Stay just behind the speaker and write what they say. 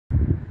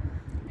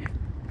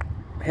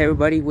Hey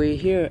everybody, we're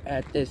here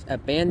at this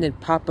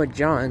abandoned Papa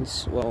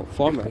John's, well,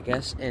 former I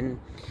guess, in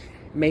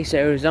Mesa,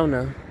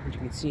 Arizona, as you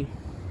can see.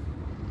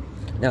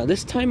 Now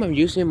this time I'm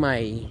using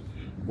my,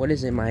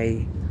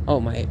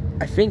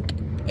 I think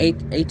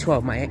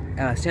A12, my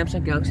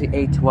Samsung Galaxy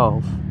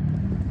A12.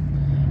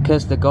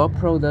 Because the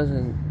GoPro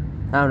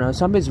doesn't, I don't know,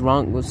 something's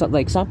wrong with,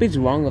 something's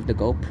wrong with the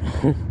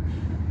GoPro.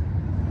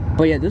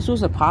 But yeah, this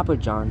was a Papa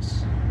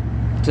John's.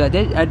 So I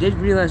did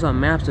realize on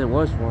maps there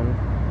was one.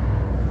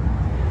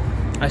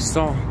 I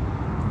saw.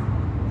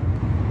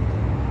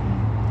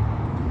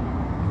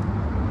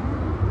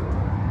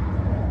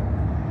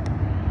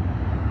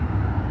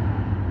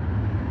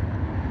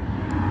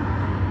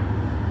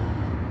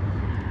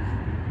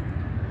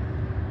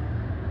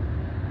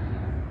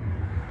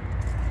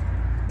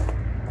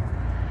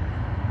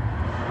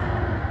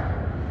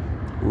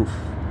 Oof.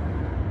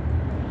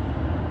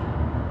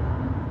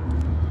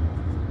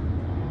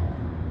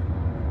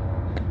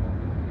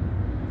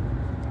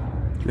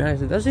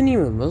 Guys, it doesn't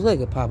even look like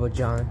a Papa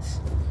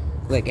John's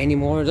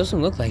anymore. It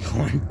doesn't look like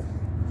one.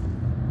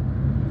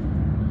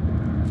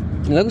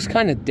 It looks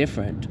kind of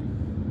different.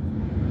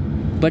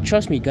 But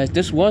trust me guys,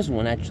 this was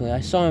one actually. I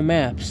saw on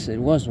maps, it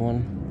was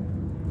one.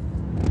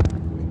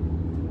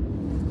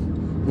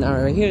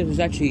 Now right here there's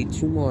actually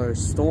 2 more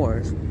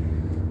stores.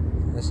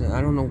 Listen,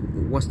 I don't know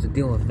what's the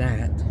deal with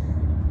that.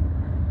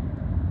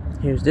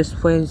 Here's this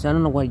place. I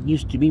don't know what it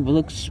used to be, but it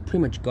looks pretty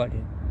much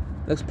gutted.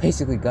 It looks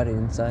basically gutted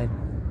inside.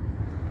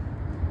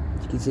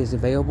 You can see it's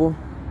available.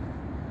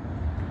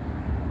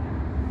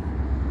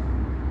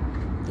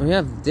 We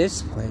have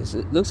this place.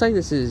 It looks like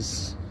this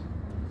is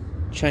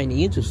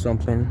Chinese or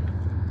something.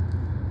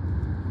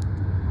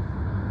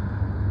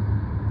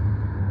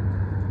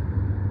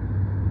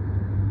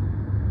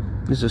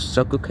 There's a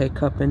Sokoke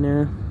cup in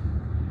there.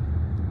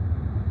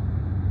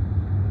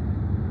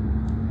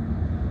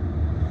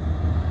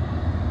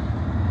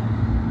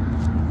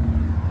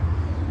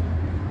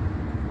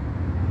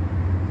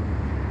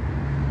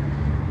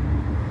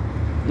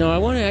 Now I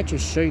want to actually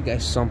show you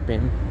guys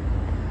something.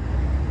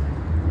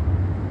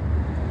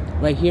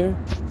 Right here,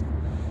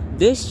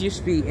 this used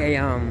to be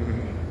a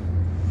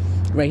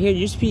right here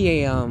used to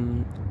be a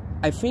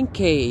I think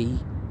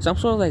some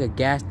sort of like a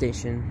gas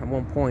station at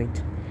one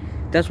point.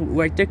 That's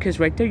right there, because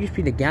right there used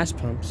to be the gas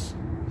pumps,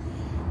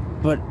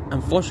 but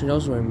unfortunately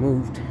those were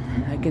removed.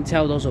 I can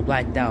tell those are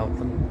blacked out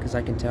because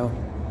I can tell.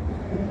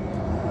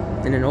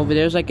 And then over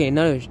there's like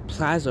another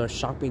plaza or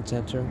shopping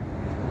center.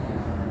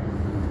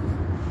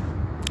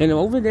 And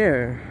over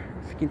there,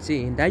 if you can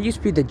see, that used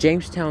to be the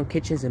Jamestown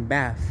Kitchens and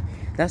Bath.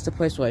 That's the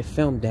place where I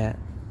filmed at,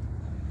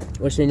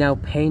 which they now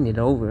painted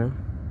over.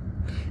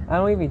 I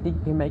don't even think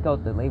you can make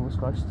out the label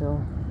scratch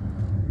still.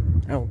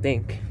 I don't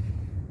think.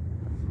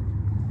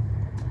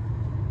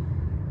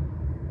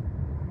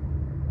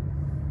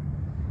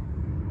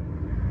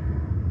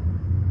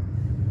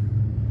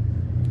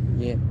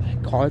 Yeah,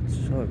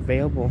 cards are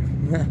available.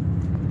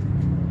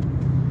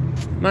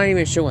 I'm not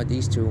even sure what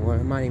these two were.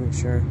 I'm not even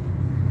sure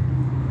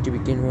to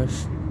begin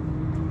with.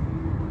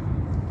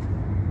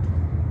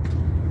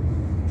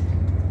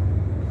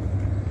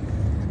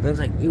 Looks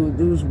like it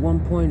was one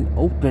point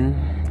open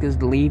because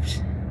the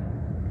leaves.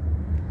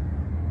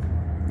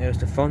 There's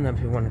the phone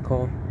number if you want to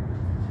call.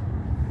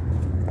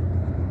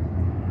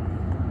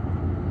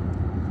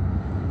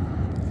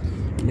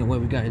 You know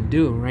what we gotta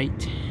do,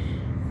 right?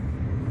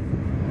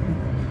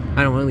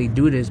 I don't really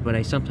do this, but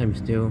I sometimes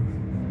do.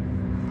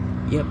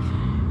 Yep,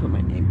 put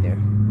my name there.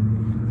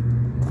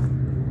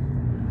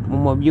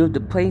 One more view of the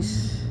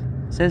place.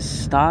 It says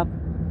stop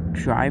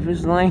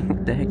driver's lane.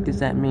 What the heck does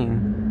that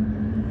mean?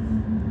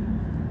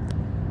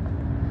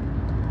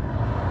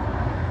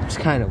 It's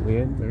kind of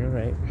weird, but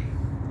alright.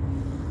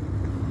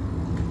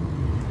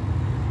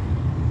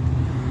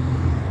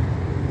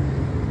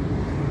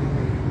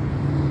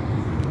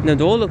 The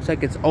door looks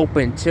like it's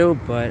open too,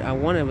 but I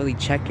want to really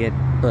check it,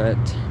 but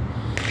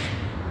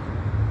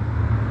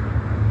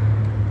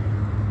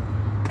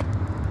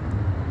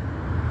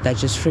that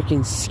just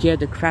freaking scared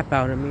the crap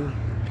out of me.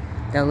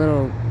 That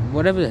little,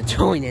 whatever they're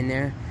doing in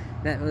there,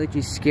 that really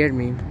just scared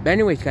me. But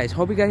anyways guys,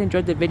 hope you guys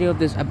enjoyed the video of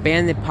this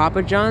abandoned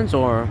Papa John's,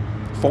 or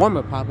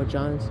former Papa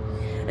John's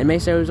in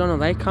Mesa, Arizona.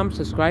 Like, comment,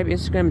 subscribe,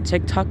 Instagram, and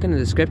TikTok in the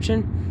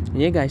description.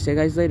 And yeah guys, see you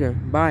guys later.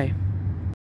 Bye.